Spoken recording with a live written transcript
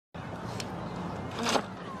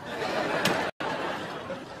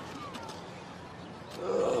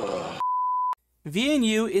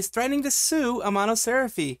VNU is threatening to sue Amano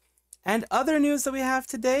Serafi, and other news that we have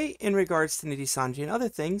today in regards to Nijisanji and other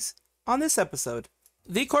things on this episode.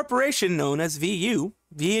 The corporation known as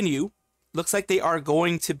VNU, looks like they are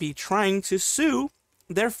going to be trying to sue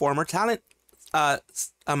their former talent, Amano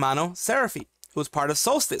Serafi, who was part of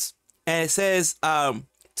Solstice. And it says,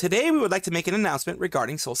 today we would like to make an announcement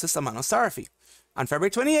regarding Solstice Amano Serafi. On February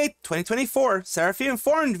 28, 2024, Serafi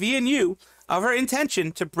informed VNU of her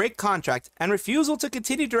intention to break contract and refusal to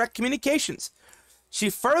continue direct communications. She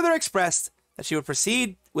further expressed that she would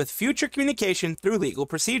proceed with future communication through legal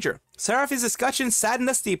procedure. Serafi's discussion saddened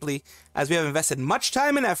us deeply, as we have invested much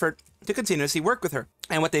time and effort to continuously work with her.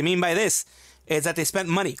 And what they mean by this is that they spent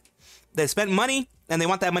money. They spent money and they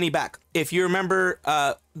want that money back. If you remember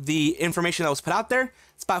the information that was put out there,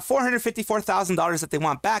 it's about $454,000 that they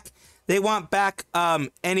want back. They want back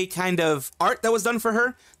any kind of art that was done for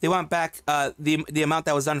her. They want back the amount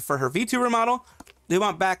that was done for her VTuber model. They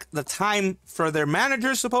want back the time for their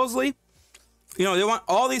managers, supposedly. You know, they want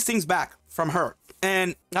all these things back from her.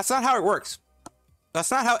 And that's not how it works. That's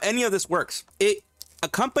not how any of this works. A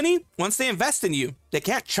company, once they invest in you, they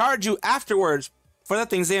can't charge you afterwards for the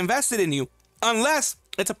things they invested in you, unless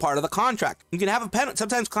it's a part of the contract. You can have a penalty.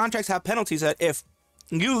 Sometimes contracts have penalties that if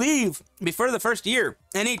you leave before the first year,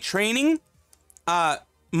 any training,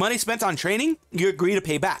 money spent on training, you agree to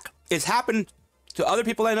pay back. It's happened to other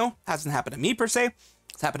people I know. Hasn't happened to me per se.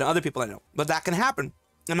 It's happened to other people I know. But that can happen.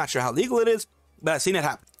 I'm not sure how legal it is, but I've seen it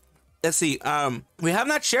happen. Let's see. We have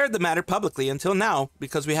not shared the matter publicly until now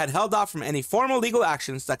because we had held off from any formal legal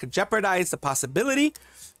actions that could jeopardize the possibility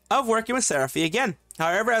of working with Serafi again.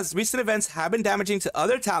 However, as recent events have been damaging to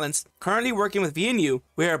other talents currently working with VNU,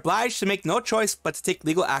 we are obliged to make no choice but to take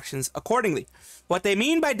legal actions accordingly. What they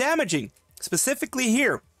mean by damaging, specifically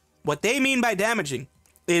here, what they mean by damaging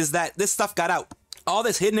is that this stuff got out. All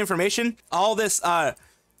this hidden information, all this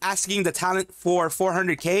asking the talent for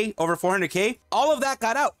 400K, over 400K, all of that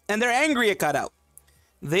got out, and they're angry it got out.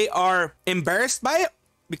 They are embarrassed by it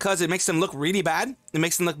because it makes them look really bad. It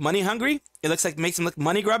makes them look money hungry. It makes them look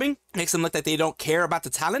money grubbing. It makes them look like they don't care about the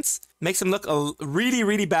talents. It makes them look really,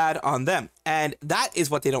 really bad on them. And that is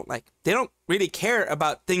what they don't like. They don't really care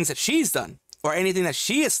about things that she's done or anything that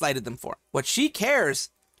she has slighted them for. What she cares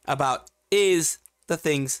about is the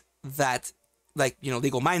things that, like, you know,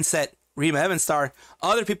 Legal Mindset, Rima Evanstar,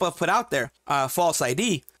 other people have put out there, False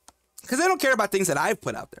ID, because they don't care about things that I've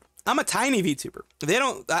put out there. I'm a tiny VTuber. They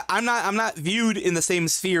don't. I'm not viewed in the same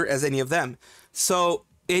sphere as any of them. So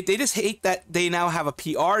they just hate that they now have a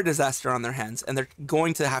PR disaster on their hands, and they're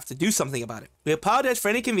going to have to do something about it. We apologize for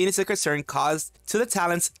any inconvenience or concern caused to the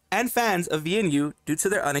talents and fans of VNU due to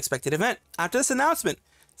their unexpected event. After this announcement,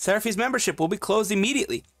 Serafi's membership will be closed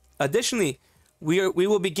immediately. Additionally, we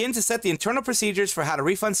will begin to set the internal procedures for how to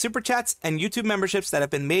refund super chats and YouTube memberships that have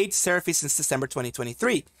been made to Serafi since December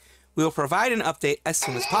 2023. We will provide an update as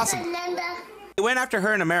soon as possible. They went after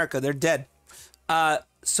her in America. They're dead.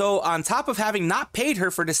 So on top of having not paid her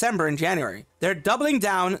for December and January, they're doubling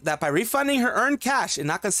down that by refunding her earned cash and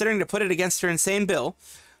not considering to put it against her insane bill.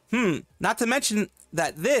 Not to mention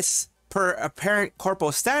that this, per apparent corpo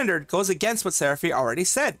standard, goes against what Serafi already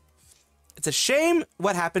said. It's a shame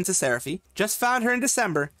what happened to Serafi. Just found her in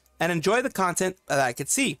December and enjoy the content that I could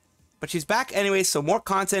see. But she's back anyway, so more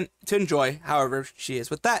content to enjoy, however she is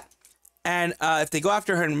with that. And if they go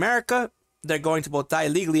after her in America, they're going to both die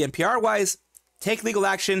legally and PR-wise, take legal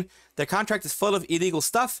action. Their contract is full of illegal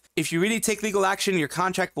stuff. If you really take legal action, your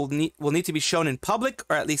contract will need to be shown in public,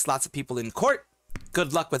 or at least lots of people in court.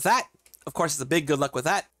 Good luck with that. Of course, it's a big good luck with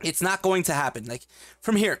that. It's not going to happen. Like,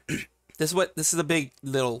 from here, this is a big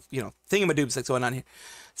little, you know, thingamadoobs that's going on here.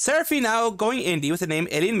 Serafi, now going indie with the name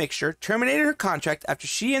Alien Mixture, terminated her contract after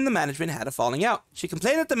she and the management had a falling out. She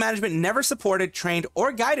complained that the management never supported, trained,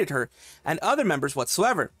 or guided her and other members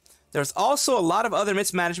whatsoever. There was also a lot of other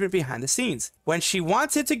mismanagement behind the scenes. When she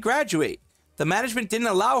wanted to graduate, the management didn't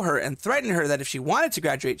allow her and threatened her that if she wanted to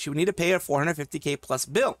graduate, she would need to pay a 450K plus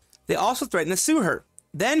bill. They also threatened to sue her.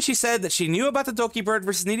 Then she said that she knew about the dokibird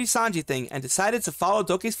versus Nijisanji thing and decided to follow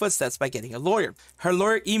Doki's footsteps by getting a lawyer. Her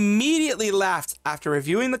lawyer immediately laughed after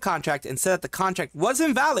reviewing the contract and said that the contract was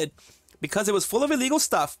invalid because it was full of illegal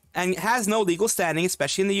stuff and has no legal standing,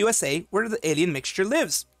 especially in the USA where the alien mixture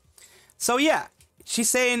lives. So yeah, she's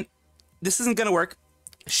saying this isn't going to work.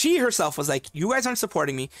 She herself was like, you guys aren't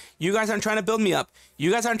supporting me. You guys aren't trying to build me up.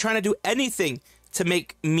 You guys aren't trying to do anything to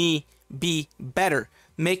make me be better.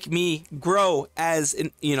 make me grow as a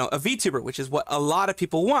VTuber, which is what a lot of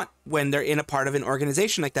people want when they're in a part of an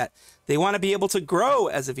organization like that. They want to be able to grow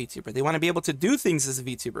as a VTuber. They want to be able to do things as a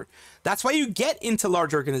VTuber. That's why you get into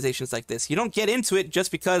large organizations like this. You don't get into it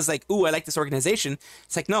just because like, ooh, I like this organization.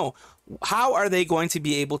 It's like, no, how are they going to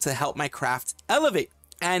be able to help my craft elevate?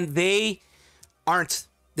 And they aren't.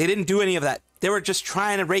 They didn't do any of that. They were just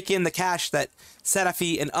trying to rake in the cash that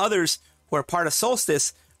Serafi and others who are part of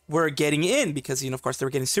Solstice were getting in because, of course, they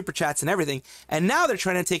were getting super chats and everything. And now they're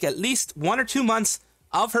trying to take at least 1 or 2 months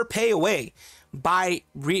of her pay away by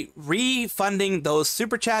refunding those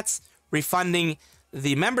super chats, refunding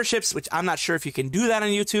the memberships, which I'm not sure if you can do that on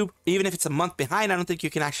YouTube. Even if it's a month behind, I don't think you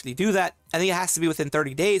can actually do that. I think it has to be within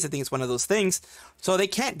 30 days. I think it's one of those things. So they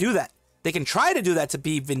can't do that. They can try to do that to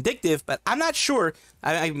be vindictive, but I'm not sure.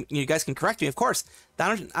 You guys can correct me, of course.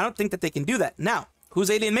 I don't think that they can do that. Now,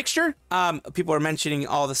 who's Alien Mixture? People are mentioning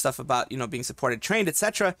all the stuff about, being supported, trained,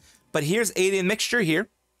 etc. But here's Alien Mixture here.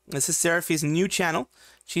 This is Serafi's new channel.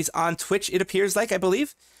 She's on Twitch, it appears like, I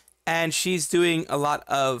believe. And she's doing a lot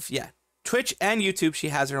of, Twitch and YouTube. She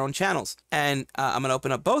has her own channels. And I'm going to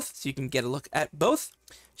open up both so you can get a look at both.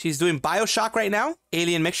 She's doing BioShock right now.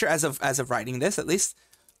 Alien Mixture, as of writing this, at least.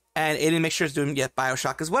 And Alien Mixture is doing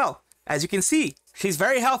BioShock as well. As you can see, she's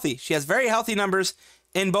very healthy. She has very healthy numbers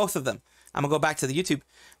in both of them. I'm gonna go back to the YouTube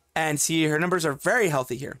and see her numbers are very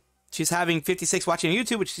healthy here. She's having 56 watching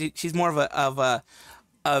YouTube, which she's more of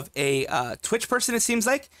a Twitch person, it seems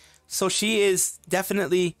like. So she is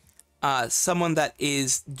definitely someone that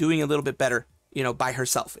is doing a little bit better, by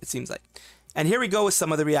herself, it seems like. And here we go with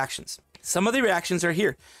some of the reactions. Some of the reactions are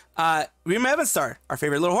here. Rima Evanstar, our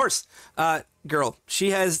favorite little horse girl.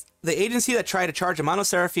 She has the agency that tried to charge Amano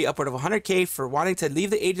Serafi upward of 100K for wanting to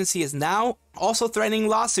leave the agency is now also threatening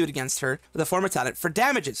lawsuit against her with a former talent for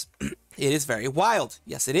damages. It is very wild.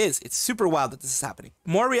 Yes, it is. It's super wild that this is happening.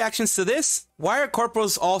 More reactions to this. Why are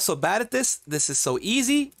corporals all so bad at this? This is so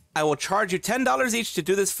easy. I will charge you $10 each to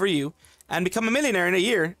do this for you and become a millionaire in a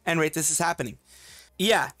year and rate this is happening.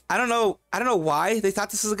 Yeah, I don't know why they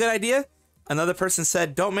thought this was a good idea. Another person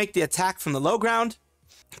said, don't make the attack from the low ground.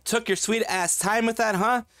 Took your sweet ass time with that,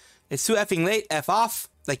 huh? It's too effing late, F off.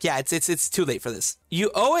 Like, yeah, it's too late for this. You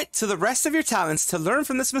owe it to the rest of your talents to learn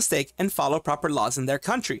from this mistake and follow proper laws in their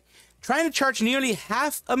country. Trying to charge nearly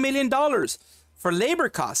 $500,000 for labor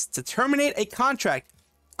costs to terminate a contract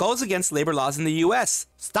goes against labor laws in the US.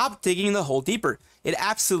 Stop digging the hole deeper. It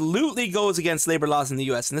absolutely goes against labor laws in the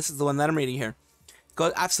US, and this is the one that I'm reading here.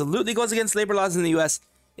 Absolutely goes against labor laws in the US.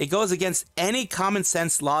 It goes against any common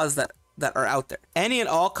sense laws that are out there. Any and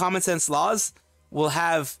all common sense laws will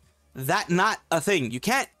have that not a thing. You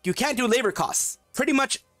can't do labor costs. Pretty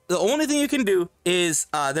much the only thing you can do is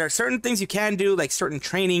there are certain things you can do, like certain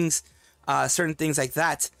trainings, certain things like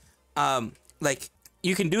that. Like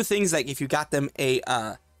you can do things like if you got them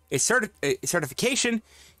a certification,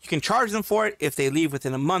 you can charge them for it if they leave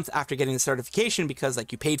within a month after getting the certification because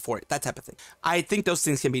like you paid for it, that type of thing. I think those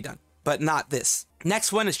things can be done, but not this.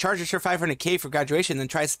 Next one is charges her 500K for graduation, then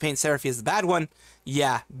tries to paint Serafi as the bad one.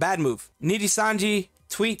 Yeah, bad move. Nijisanji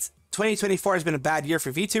tweets, 2024 has been a bad year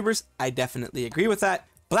for VTubers. I definitely agree with that.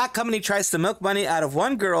 Black company tries to milk money out of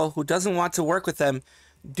one girl who doesn't want to work with them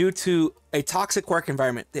due to a toxic work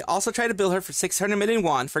environment. They also try to bill her for 600 million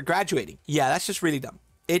won for graduating. Yeah, that's just really dumb.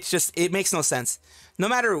 It makes no sense. No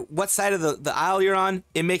matter what side of the aisle you're on,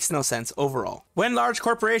 it makes no sense overall. When large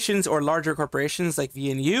corporations or larger corporations like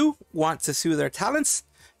VNU want to sue their talents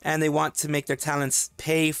and they want to make their talents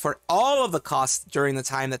pay for all of the costs during the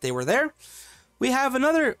time that they were there, we have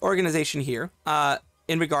another organization here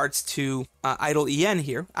in regards to Idol EN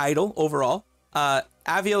here, Idol overall.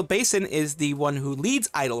 Aviel Basin is the one who leads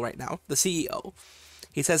Idol right now, the CEO.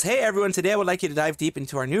 He says, hey everyone, today I would like you to dive deep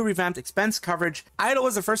into our new revamped expense coverage. Idol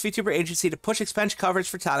was the first VTuber agency to push expense coverage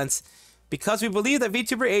for talents because we believe that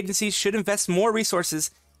VTuber agencies should invest more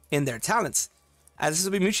resources in their talents, as this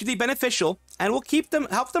will be mutually beneficial and will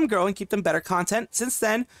help them grow and keep them better content. Since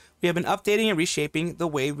then, we have been updating and reshaping the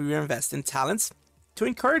way we invest in talents to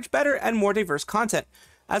encourage better and more diverse content,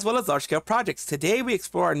 as well as large-scale projects. Today, we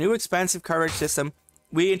explore our new expansive coverage system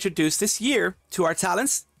we introduced this year to our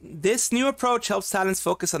talents. This new approach helps talents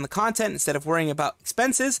focus on the content instead of worrying about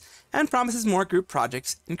expenses and promises more group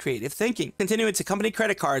projects and creative thinking. Continuing to company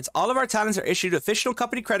credit cards, all of our talents are issued official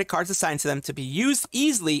company credit cards assigned to them to be used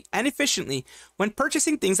easily and efficiently when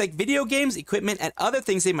purchasing things like video games, equipment, and other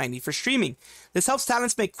things they might need for streaming. This helps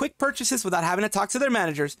talents make quick purchases without having to talk to their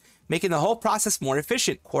managers, making the whole process more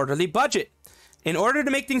efficient. Quarterly budget. In order to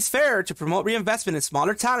make things fairer, to promote reinvestment in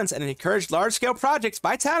smaller talents and encourage large-scale projects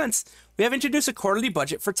by talents, we have introduced a quarterly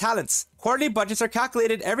budget for talents. Quarterly budgets are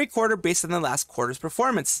calculated every quarter based on the last quarter's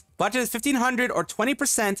performance. Budget is 1,500 or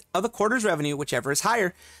 20% of the quarter's revenue, whichever is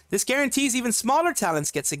higher. This guarantees even smaller talents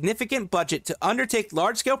get significant budget to undertake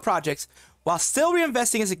large-scale projects while still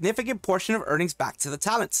reinvesting a significant portion of earnings back to the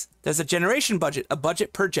talents. There's a generation budget, a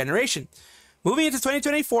budget per generation. Moving into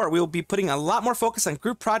 2024, we will be putting a lot more focus on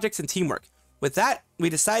group projects and teamwork. With that,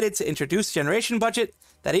 we decided to introduce generation budget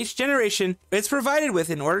that each generation is provided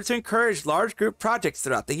with in order to encourage large group projects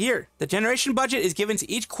throughout the year. The generation budget is given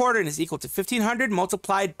to each quarter and is equal to 1,500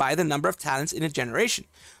 multiplied by the number of talents in a generation.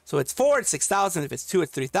 So it's 4, it's 6,000, if it's 2,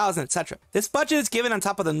 it's 3,000, etc. This budget is given on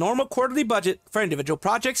top of the normal quarterly budget for individual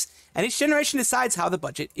projects, and each generation decides how the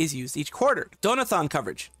budget is used each quarter. Donathon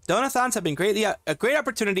coverage. Donathons have been a great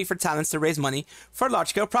opportunity for talents to raise money for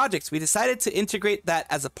large-scale projects. We decided to integrate that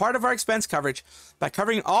as a part of our expense coverage by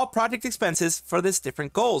covering all project expenses for these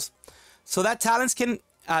different goals, so that talents can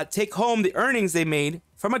take home the earnings they made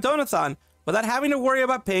from a donathon without having to worry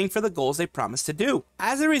about paying for the goals they promised to do.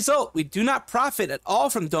 As a result, we do not profit at all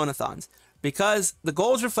from donathons because the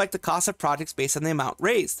goals reflect the cost of projects based on the amount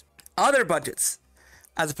raised. Other budgets.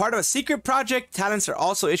 As a part of a secret project, talents are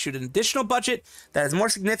also issued an additional budget that is more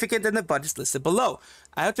significant than the budgets listed below.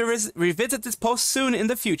 I have to revisit this post soon in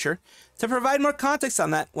the future to provide more context on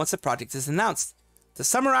that once the project is announced. To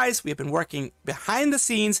summarize, we have been working behind the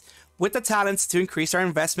scenes with the talents to increase our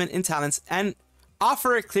investment in talents and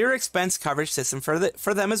offer a clear expense coverage system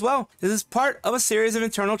for them as well. This is part of a series of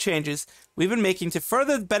internal changes we've been making to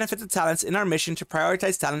further benefit the talents in our mission to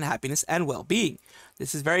prioritize talent happiness and well-being.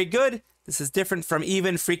 This is very good. This is different from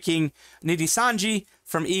even freaking Nijisanji,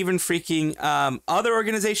 from even freaking other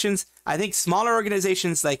organizations. I think smaller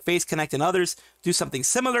organizations like Face Connect and others do something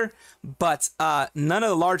similar, but none of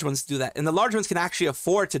the large ones do that. And the large ones can actually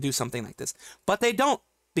afford to do something like this, but they don't.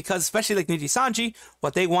 Because especially like Nijisanji,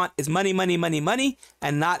 what they want is money, money, money, money,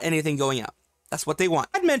 and not anything going out. That's what they want.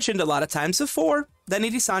 I'd mentioned a lot of times before that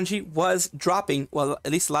Nijisanji was dropping, well,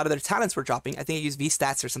 at least a lot of their talents were dropping. I think I used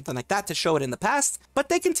VStats or something like that to show it in the past, but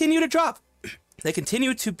they continue to drop. They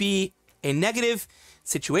continue to be a negative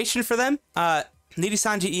situation for them.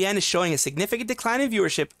 Nijisanji EN is showing a significant decline in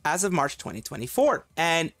viewership as of March 2024.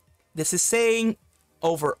 And this is saying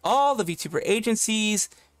overall, the VTuber agencies,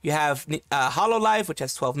 you have Hololive, which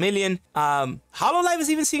has 12 million. Hololive is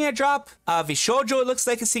even seeing a drop. Vishojo, it looks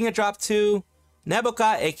like, is seeing a drop too.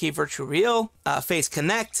 Nebuka, aka Virtual Real. Face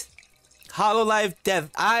Connect. Hololive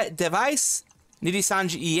Device.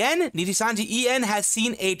 Nijisanji EN. Nijisanji EN has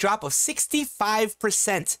seen a drop of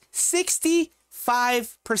 65%.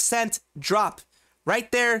 65% drop.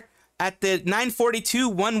 Right there at the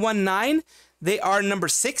 942,119. They are number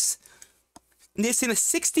 6. They've seen a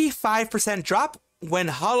 65% drop, when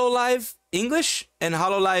Hololive English and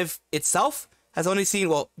Hololive itself has only seen,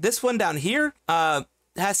 well, this one down here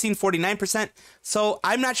has seen 49%. So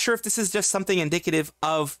I'm not sure if this is just something indicative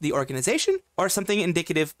of the organization or something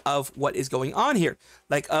indicative of what is going on here.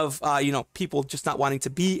 Like of, people just not wanting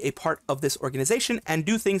to be a part of this organization and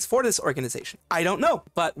do things for this organization. I don't know,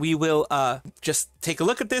 but we will just take a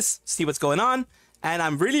look at this, see what's going on. And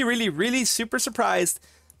I'm really, really, really super surprised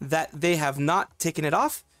that they have not taken it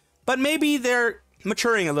off, but maybe they're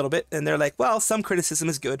maturing a little bit and they're like, well, some criticism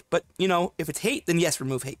is good, but if it's hate, then yes,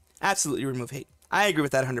 remove hate. Absolutely remove hate. I agree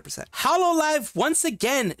with that 100%. Hololive once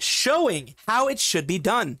again showing how it should be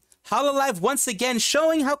done. Hololive once again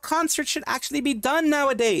showing how concerts should actually be done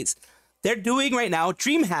nowadays. They're doing right now,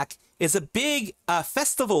 DreamHack is a big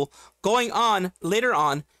festival going on later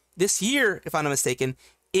on this year, if I'm not mistaken,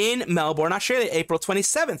 in Melbourne, Australia, April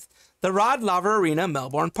 27th. The Rod Laver Arena,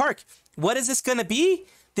 Melbourne Park. What is this going to be?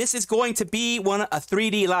 This is going to be a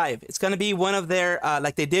 3D live. It's going to be one of their,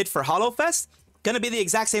 like they did for HoloFest. Going to be the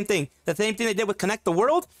exact same thing. The same thing they did with Connect the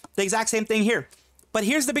World. The exact same thing here. But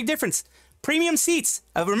here's the big difference. Premium seats.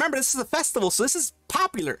 Remember, this is a festival, so this is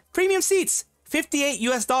popular. Premium seats, $58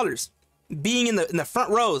 US. Being in the front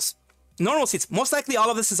rows. Normal seats, most likely all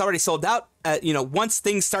of this is already sold out. Once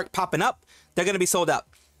things start popping up, they're going to be sold out.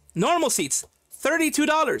 Normal seats,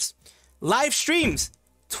 $32. Live streams,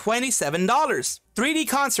 $27. 3D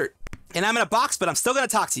concert. And I'm in a box, but I'm still going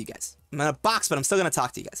to talk to you guys. I'm in a box, but I'm still going to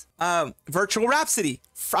talk to you guys. Virtual Rhapsody.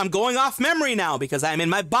 I'm going off memory now because I'm in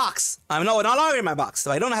my box. I'm no longer in my box,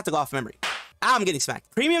 so I don't have to go off memory. I'm getting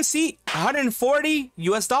smacked. Premium seat, $140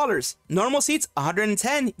 US. Normal seats,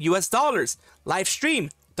 $110 US. Live stream,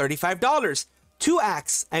 $35. 2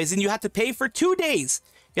 acts, as in you have to pay for 2 days.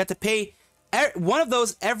 You have to pay one of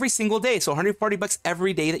those every single day, so $140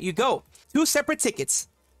 every day that you go. 2 separate tickets.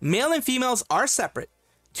 Male and females are separate.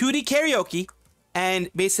 2D karaoke, and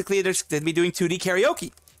basically they're going to be doing 2D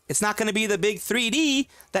karaoke. It's not going to be the big 3D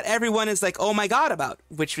that everyone is like, oh my god about,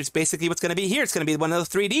 which is basically what's going to be here. It's going to be one of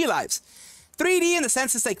the 3D lives. 3D in the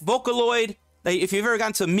sense it's like Vocaloid. Like if you've ever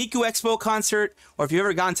gone to a Miku Expo concert, or if you've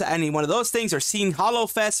ever gone to any one of those things, or seen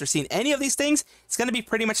HoloFest, or seen any of these things, it's going to be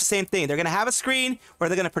pretty much the same thing. They're going to have a screen where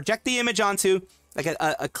they're going to project the image onto, like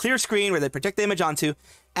a clear screen where they project the image onto,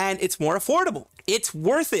 and it's more affordable. It's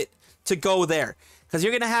worth it to go there, because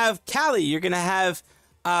you're going to have Callie, you're going to have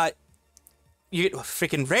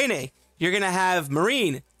freaking Rene, you're going to have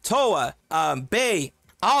Marine, Toa, Bay,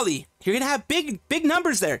 Ollie. You're going to have big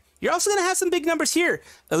numbers there. You're also going to have some big numbers here.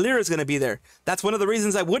 Alira's going to be there. That's one of the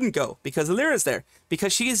reasons I wouldn't go, because Alira's there.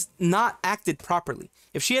 Because she is not acted properly.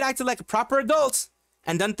 If she had acted like a proper adult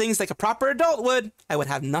and done things like a proper adult would, I would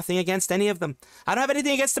have nothing against any of them. I don't have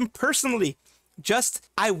anything against them personally. Just,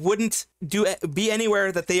 I wouldn't be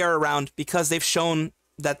anywhere that they are around, because they've shown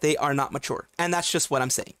that they are not mature. And that's just what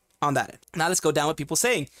I'm saying on that end. Now let's go down with people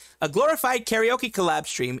saying, a glorified karaoke collab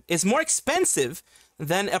stream is more expensive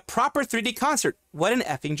than a proper 3D concert. What an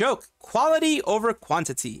effing joke. Quality over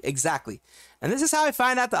quantity. Exactly. And this is how I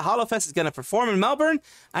find out that HoloFest is going to perform in Melbourne.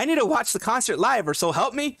 I need to watch the concert live, or so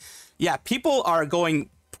help me. Yeah, people are going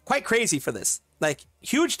quite crazy for this. Like,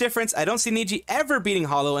 huge difference. I don't see Niji ever beating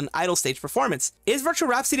Holo in idol stage performance. Is Virtual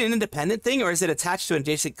Rhapsody an independent thing, or is it attached to an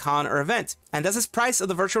adjacent con or event? And does this price of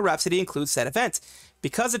the Virtual Rhapsody include said event?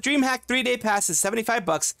 Because the DreamHack 3-day pass is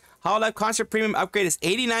 $75, Hololive Concert Premium upgrade is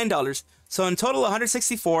 $89, so in total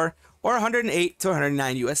 $164 or $108 to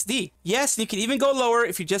 $109 USD. Yes, you can even go lower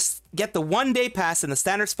if you just get the 1-day pass in the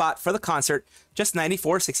standard spot for the concert, just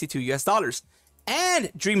 $94.62 US.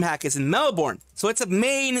 And DreamHack is in Melbourne, so it's a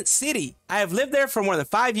main city. I have lived there for more than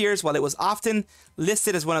 5 years. While it was often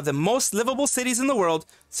listed as one of the most livable cities in the world,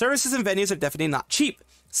 services and venues are definitely not cheap.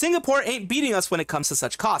 Singapore ain't beating us when it comes to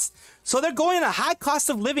such costs. So they're going in a high cost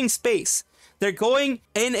of living space. They're going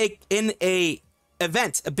in a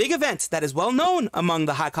event, a big event that is well known among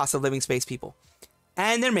the high cost of living space people.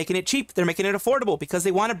 And they're making it cheap. They're making it affordable because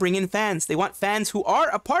they want to bring in fans. They want fans who are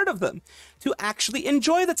a part of them to actually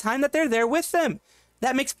enjoy the time that they're there with them.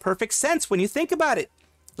 That makes perfect sense when you think about it.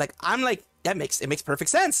 Like, I'm like, it makes perfect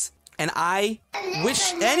sense. And I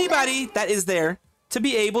wish anybody that is there to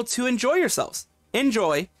be able to enjoy yourselves.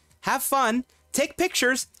 Enjoy, have fun, take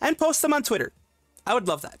pictures, and post them on Twitter. I would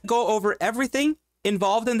love that. Go over everything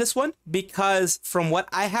involved in this one, because from what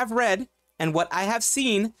I have read and what I have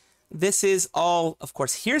seen, this is all, of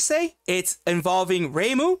course, hearsay. It's involving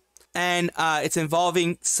Reimu, and it's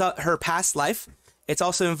involving her past life. It's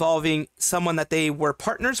also involving someone that they were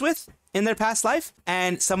partners with in their past life,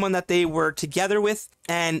 and someone that they were together with,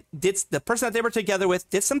 and the person that they were together with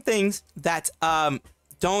did some things that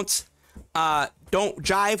don't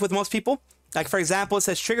jive with most people. Like, for example, it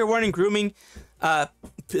says trigger warning, grooming,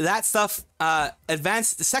 that stuff,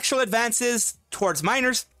 advanced sexual advances towards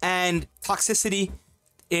minors, and toxicity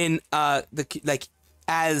in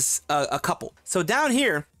as a couple. So down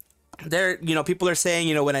here, there, people are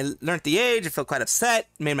saying, when I learned the age, I felt quite upset,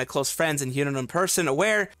 made my close friends and human in person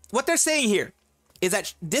aware. What they're saying here is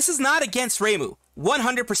that this is not against Reimu.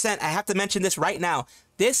 100%. I have to mention this right now.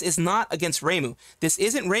 This is not against Reimu. This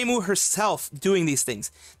isn't Reimu herself doing these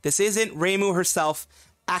things. This isn't Reimu herself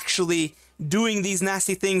actually doing these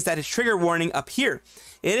nasty things that is trigger warning up here.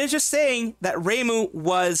 It is just saying that Reimu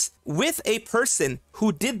was with a person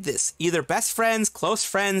who did this, either best friends, close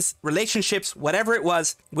friends, relationships, whatever it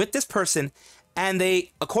was, with this person. And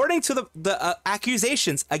they, according to the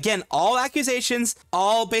accusations, again, all accusations,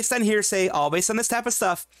 all based on hearsay, all based on this type of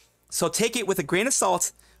stuff. So take it with a grain of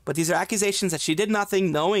salt. But these are accusations that she did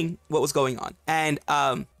nothing knowing what was going on. And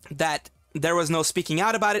that there was no speaking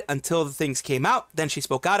out about it until the things came out. Then she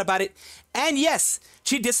spoke out about it. And yes,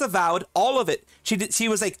 she disavowed all of it. She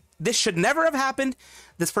was like, this should never have happened.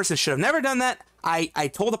 This person should have never done that. I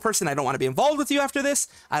told the person I don't want to be involved with you after this.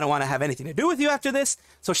 I don't want to have anything to do with you after this.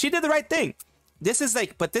 So she did the right thing. This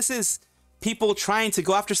is people trying to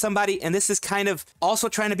go after somebody. And this is kind of also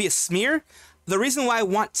trying to be a smear. The reason why I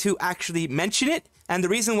want to actually mention it, and the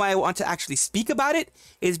reason why I want to actually speak about it,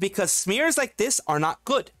 is because smears like this are not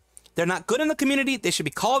good. They're not good in the community. They should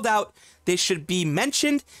be called out. They should be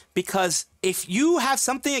mentioned, because if you have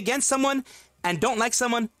something against someone and don't like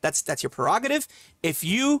someone, that's your prerogative. If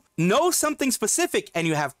you know something specific and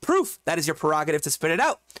you have proof, that is your prerogative to spit it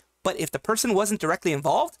out. But if the person wasn't directly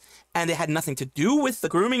involved and they had nothing to do with the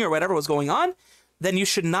grooming or whatever was going on, then you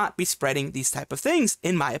should not be spreading these type of things,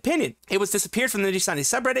 in my opinion. It was disappeared from the Nijisanji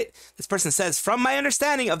subreddit. This person says, from my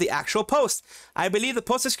understanding of the actual post, I believe the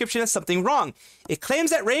post description has something wrong. It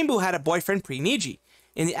claims that Rainbow had a boyfriend pre-Niji.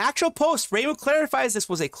 In the actual post, Reimu clarifies this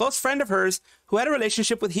was a close friend of hers who had a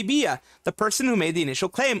relationship with Hibiya, the person who made the initial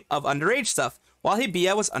claim of underage stuff, while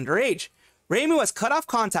Hibiya was underage. Reimu has cut off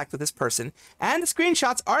contact with this person, and the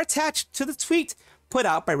screenshots are attached to the tweet put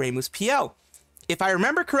out by Reimu's PL. If I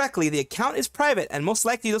remember correctly, the account is private, and most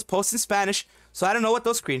likely those posts in Spanish, so I don't know what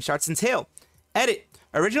those screenshots entail. Edit.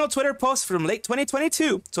 Original Twitter post from late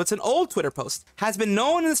 2022, so it's an old Twitter post, has been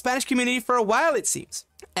known in the Spanish community for a while, it seems.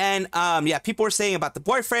 And yeah, people were saying about the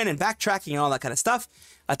boyfriend and backtracking and all that kind of stuff.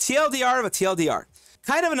 A TLDR of a TLDR.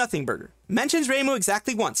 Kind of a nothing burger. Mentions Reimu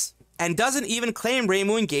exactly once, and doesn't even claim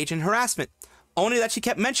Reimu engaged in harassment. Only that she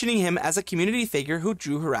kept mentioning him as a community figure who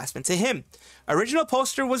drew harassment to him. Original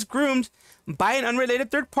poster was groomed by an unrelated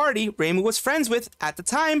third party Reimu was friends with at the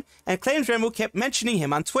time, and claims Reimu kept mentioning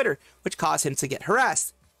him on Twitter, which caused him to get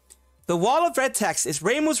harassed. The wall of red text is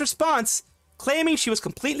Reimu's response, claiming she was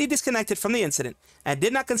completely disconnected from the incident and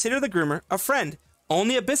did not consider the groomer a friend,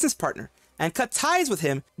 only a business partner, and cut ties with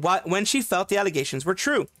him when she felt the allegations were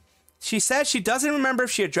true. She says she doesn't remember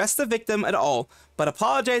if she addressed the victim at all, but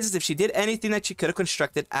apologizes if she did anything that she could have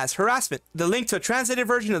constructed as harassment. The link to a translated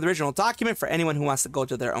version of the original document for anyone who wants to go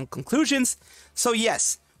to their own conclusions. So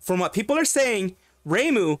yes, from what people are saying,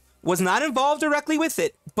 Reimu was not involved directly with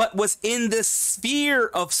it, but was in the sphere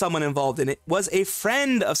of someone involved in it, was a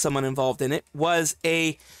friend of someone involved in it, was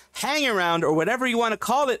a hang around or whatever you want to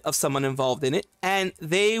call it of someone involved in it, and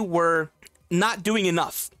they were not doing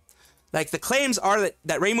enough. Like, the claims are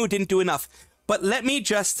that Reimu didn't do enough. But let me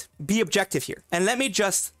just be objective here. And let me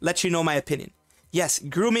just let you know my opinion. Yes,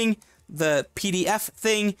 grooming, the PDF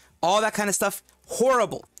thing, all that kind of stuff,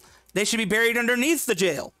 horrible. They should be buried underneath the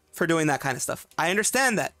jail for doing that kind of stuff. I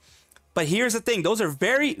understand that. But here's the thing. Those are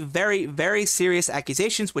very, very, very serious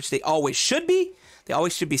accusations, which they always should be. They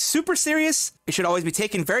always should be super serious. It should always be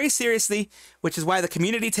taken very seriously, which is why the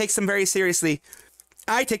community takes them very seriously.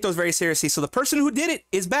 I take those very seriously. So the person who did it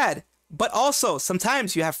is bad. But also,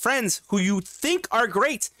 sometimes you have friends who you think are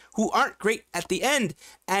great, who aren't great at the end,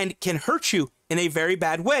 and can hurt you in a very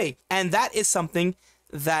bad way. And that is something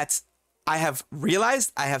that I have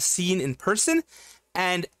realized, I have seen in person,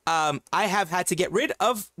 and I have had to get rid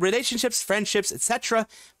of relationships, friendships, etc.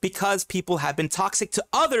 because people have been toxic to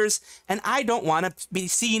others, and I don't want to be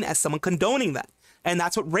seen as someone condoning that. And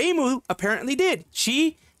that's what Reimu apparently did.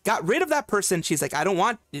 She got rid of that person. She's like, I don't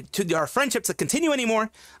want our friendship to continue anymore.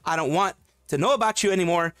 I don't want to know about you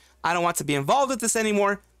anymore. I don't want to be involved with this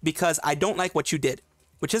anymore because I don't like what you did,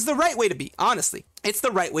 which is the right way to be. Honestly, it's the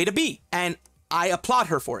right way to be. And I applaud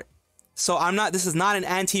her for it. So this is not an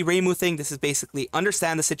anti-Reimu thing. This is basically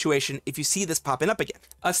understand the situation if you see this popping up again.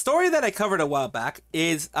 A story that I covered a while back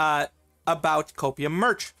is about Copium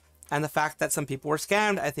merch and the fact that some people were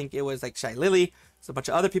scammed. I think it was like Shy Lily. There's a bunch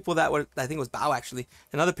of other people that were, I think it was Bao actually,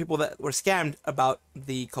 and other people that were scammed about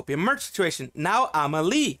the Copium merch situation. Now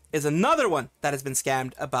Amelie is another one that has been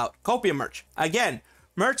scammed about Copium merch. Again,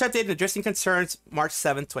 merch update and addressing concerns March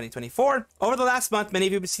 7th, 2024. Over the last month, many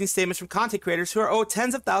of you have seen statements from content creators who are owed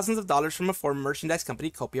tens of thousands of dollars from a former merchandise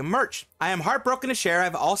company, Copium Merch. I am heartbroken to share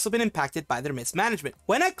I've also been impacted by their mismanagement.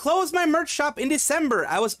 When I closed my merch shop in December,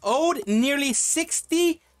 I was owed nearly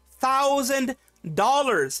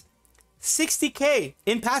 $60,000. $60K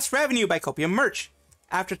in past revenue by Copium Merch.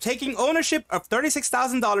 After taking ownership of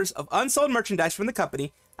 $36,000 of unsold merchandise from the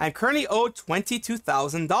company, I am currently owed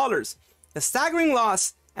 $22,000. The staggering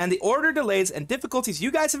loss and the order delays and difficulties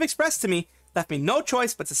you guys have expressed to me left me no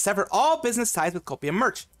choice but to sever all business ties with Copium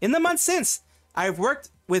Merch. In the months since, I've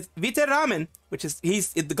worked with Vtuber Ramen,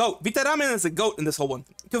 he's the GOAT. Vtuber Ramen is the GOAT in this whole one,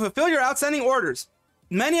 to fulfill your outstanding orders.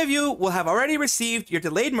 Many of you will have already received your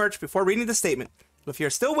delayed merch before reading the statement. If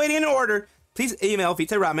you're still waiting an order, please email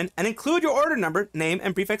Vtuber Ramen and include your order number, name,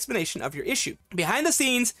 and brief explanation of your issue. Behind the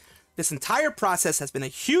scenes, this entire process has been a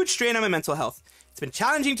huge strain on my mental health. It's been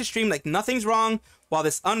challenging to stream like nothing's wrong while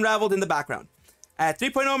this unraveled in the background. I had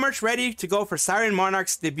 3.0 merch ready to go for Siren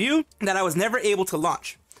Monarch's debut that I was never able to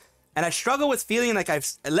launch. And I struggle with feeling like I've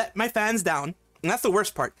let my fans down. And that's the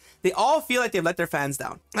worst part. They all feel like they've let their fans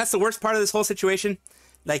down. That's the worst part of this whole situation.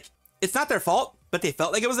 Like, it's not their fault, but they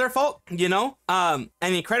felt like it was their fault, you know? And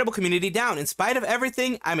the incredible community down. In spite of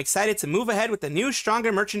everything, I'm excited to move ahead with a new,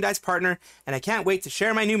 stronger merchandise partner, and I can't wait to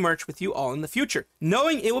share my new merch with you all in the future,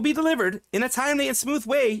 knowing it will be delivered in a timely and smooth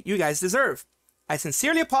way you guys deserve. I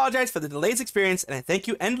sincerely apologize for the delays experienced, and I thank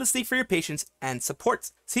you endlessly for your patience and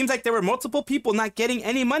support. Seems like there were multiple people not getting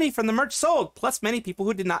any money from the merch sold, plus many people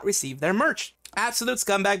who did not receive their merch. Absolute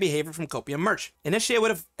scumbag behavior from Copium Merch. Initially, I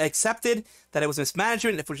would have accepted that it was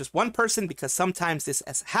mismanagement if it was just one person, because sometimes this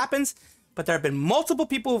happens, but there have been multiple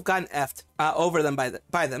people who've gotten effed over them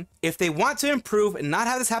by them. If they want to improve and not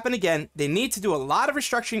have this happen again, they need to do a lot of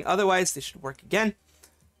restructuring. Otherwise, they should work again.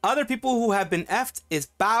 Other people who have been effed is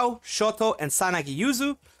Bao, Shoto, and Sanagi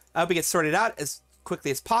Yuzu. I hope it gets sorted out as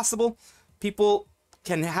quickly as possible. People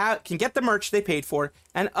can get the merch they paid for,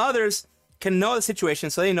 and others can know the situation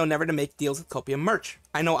so they know never to make deals with Copium merch.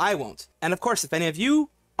 I know I won't. And of course, if any of you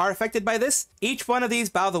are affected by this, each one of these,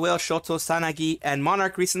 Bao the Whale, Shoto, Sanagi, and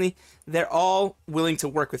Monarch recently, they're all willing to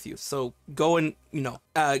work with you. So go and, look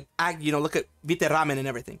at Vite Ramen and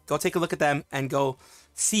everything. Go take a look at them and go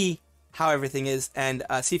see how everything is and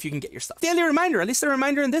see if you can get your stuff. Daily reminder, at least a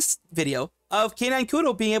reminder in this video, of K9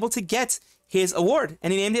 Kudo being able to get his award,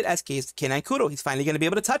 and he named it as K9 Kudo. He's finally going to be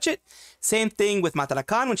able to touch it. Same thing with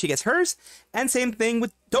Matarakan when she gets hers, and same thing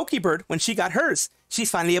with Dokibird when she got hers.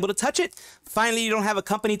 She's finally able to touch it. Finally, you don't have a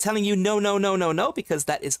company telling you no, no, no, no, no, because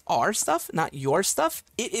that is our stuff, not your stuff.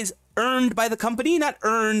 It is earned by the company, not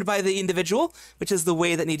earned by the individual, which is the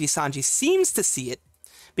way that Nijisanji seems to see it,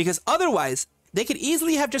 because otherwise, they could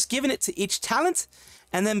easily have just given it to each talent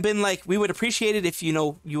and then been like, we would appreciate it if,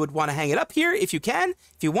 you would want to hang it up here if you can,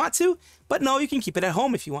 if you want to, but no, you can keep it at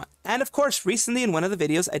home if you want. And of course, recently in one of the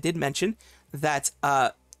videos, I did mention that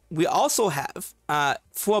we also have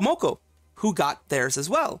Fuwamoco, who got theirs as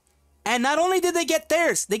well. And not only did they get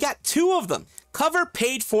theirs, they got 2 of them. Cover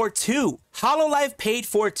paid for 2. Hololive paid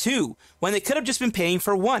for 2, when they could have just been paying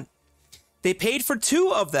for 1. They paid for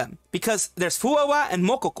 2 of them, because there's Fuwawa and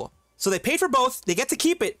Mokoko. So they paid for both, they get to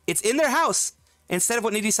keep it, it's in their house, instead of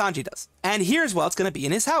what Nijisanji does. And here's well, it's going to be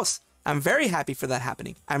in his house. I'm very happy for that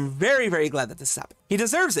happening. I'm very, very glad that this happened. He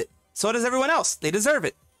deserves it. So does everyone else. They deserve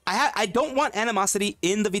it. I don't want animosity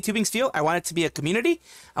in the VTubing sphere. I want it to be a community.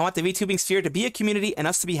 I want the VTubing sphere to be a community and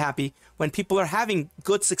us to be happy when people are having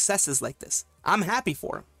good successes like this. I'm happy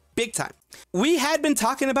for them. Big time. We had been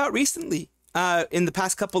talking about recently, in the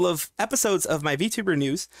past couple of episodes of my VTuber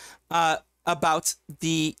news, about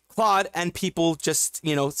the Claude and people just,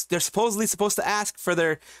 they're supposedly supposed to ask for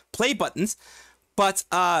their play buttons, but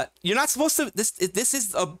you're not supposed to. This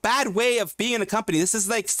is a bad way of being in a company. This is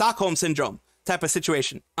like Stockholm Syndrome type of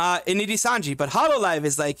situation in Nijisanji, but Hololive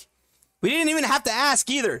is like, we didn't even have to ask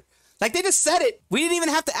either. Like, they just said it. We didn't even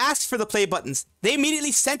have to ask for the play buttons. They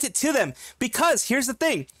immediately sent it to them, because here's the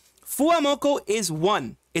thing. Fuwamoco is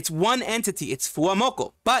one. It's one entity. It's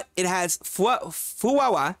Fuwamoco, but it has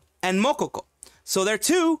Fuwawa and Mokoko. So they're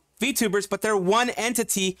 2 VTubers, but they're one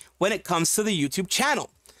entity when it comes to the YouTube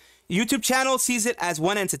channel. YouTube channel sees it as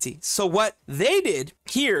one entity. So what they did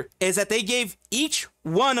here is that they gave each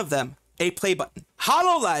one of them a play button.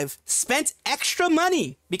 Hololive spent extra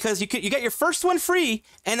money because you get your first one free,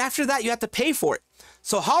 and after that you have to pay for it.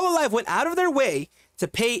 So Hololive went out of their way to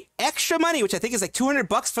pay extra money, which I think is like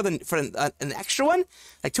 $200 for an extra one,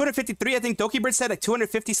 like 253. I think Dokibird said like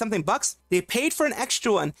 250 something bucks. They paid for an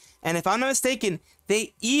extra one, and if I'm not mistaken,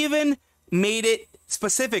 they even made it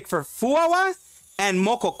specific for Fuwawa and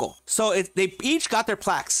Mokoko. So they each got their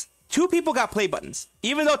plaques. 2 people got play buttons,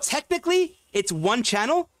 even though technically it's one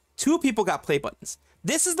channel. 2 people got play buttons.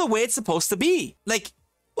 This is the way it's supposed to be. Like,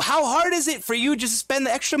 how hard is it for you just to spend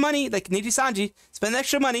the extra money, like Nijisanji, spend the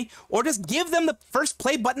extra money, or just give them the first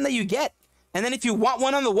play button that you get, and then if you want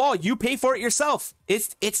one on the wall, you pay for it yourself.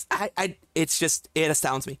 It's just, it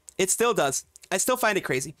astounds me. It still does. I still find it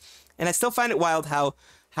crazy, and I still find it wild how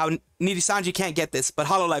Nijisanji can't get this, but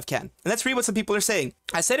Hololive can. And let's read what some people are saying.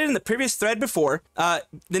 I said it in the previous thread before. The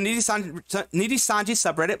Nijisanji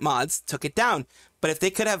subreddit mods took it down, but if they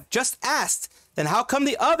could have just asked, then how come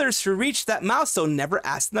the others who reached that milestone never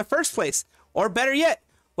asked in the first place? Or better yet,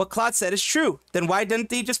 what Claude said is true. Then why didn't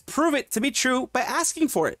they just prove it to be true by asking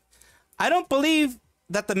for it? I don't believe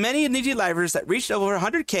that the many Nijilivers that reached over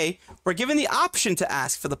 100K were given the option to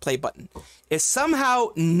ask for the play button. If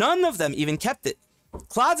somehow none of them even kept it.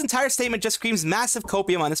 Claude's entire statement just screams massive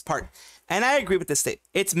copium on his part. And I agree with this statement.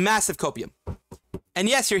 It's massive copium. And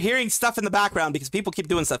yes, you're hearing stuff in the background because people keep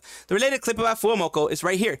doing stuff. The related clip about Fuwamoco is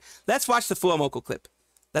right here. Let's watch the Fuwamoco clip.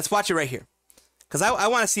 Let's watch it right here. Because I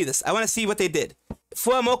want to see this. I want to see what they did.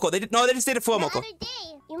 Fuwamoco. They just did a Fuwamoco. The other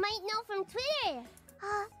day, you might know from Twitter.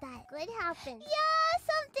 That good happened. Yeah,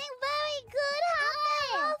 something very good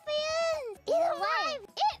happened. It arrived.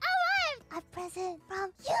 It arrived. A present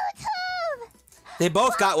from YouTube. They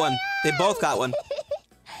both got one. They both got one.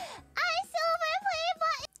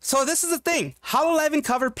 So this is the thing. Hololive and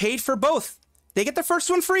Cover paid for both. They get the first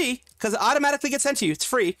one free because it automatically gets sent to you. It's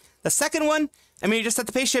free. The second one, I mean, you just have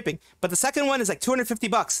to pay shipping. But the second one is like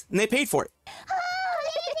 $250 and they paid for it. Oh,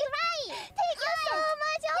 right. Thank you so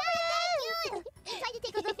much. Yeah, thank you. We tried to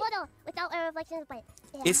take a good photo with without reflections, but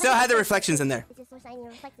It still had the reflections in there. It's just so shiny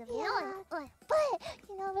and reflective, you know? But,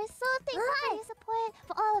 you know, we're so thankful for your support,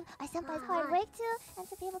 for all of our senpai's hard work too, and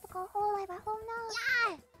to be able to call Hololive our home now.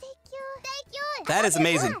 Yeah! Thank you! Thank you! That is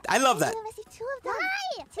amazing. I love that. We received 2 of them.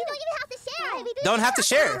 Why? We don't even have to share. We Don't have to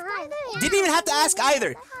share. Didn't even have to ask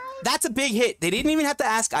either. That's a big hit. They didn't even have to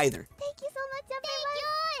ask either. Thank you so much, everyone. Thank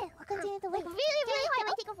you. We'll continue to work really, really hard. Can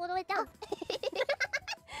I take a photo with them?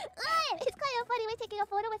 It's kind of funny. We're taking a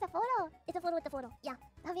photo with a photo. It's a photo with the photo. Yeah.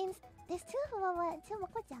 That means there's 2 Fuwamoco and 2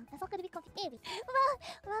 Moko-chan. That's not going to be complicated.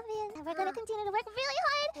 Well, means we're going to continue to work really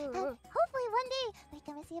hard. And hopefully one day we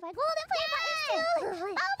can receive our golden play buttons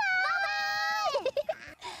too. Bye-bye!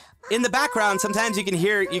 In the background, sometimes you can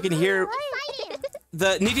hear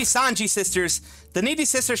the Nijisanji sisters. The Niji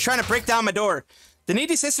sisters trying to break down my door. The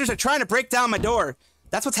Niji sisters are trying to break down my door.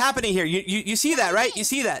 That's what's happening here. You see that, right? You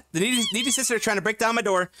see that. The Niji sisters are trying to break down my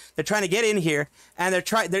door. They're trying to get in here, and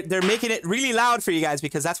they're making it really loud for you guys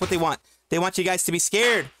because that's what they want. They want you guys to be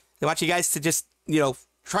scared. They want you guys to just, you know,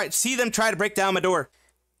 see them try to break down my door.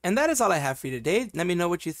 And that is all I have for you today. Let me know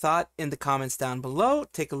what you thought in the comments down below.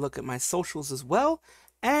 Take a look at my socials as well,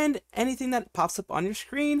 and anything that pops up on your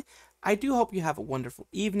screen. I do hope you have a wonderful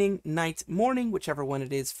evening, night, morning, whichever one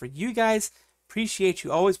it is for you guys. Appreciate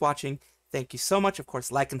you always watching. Thank you so much. Of course,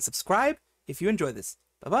 like and subscribe if you enjoy this.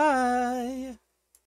 Bye-bye.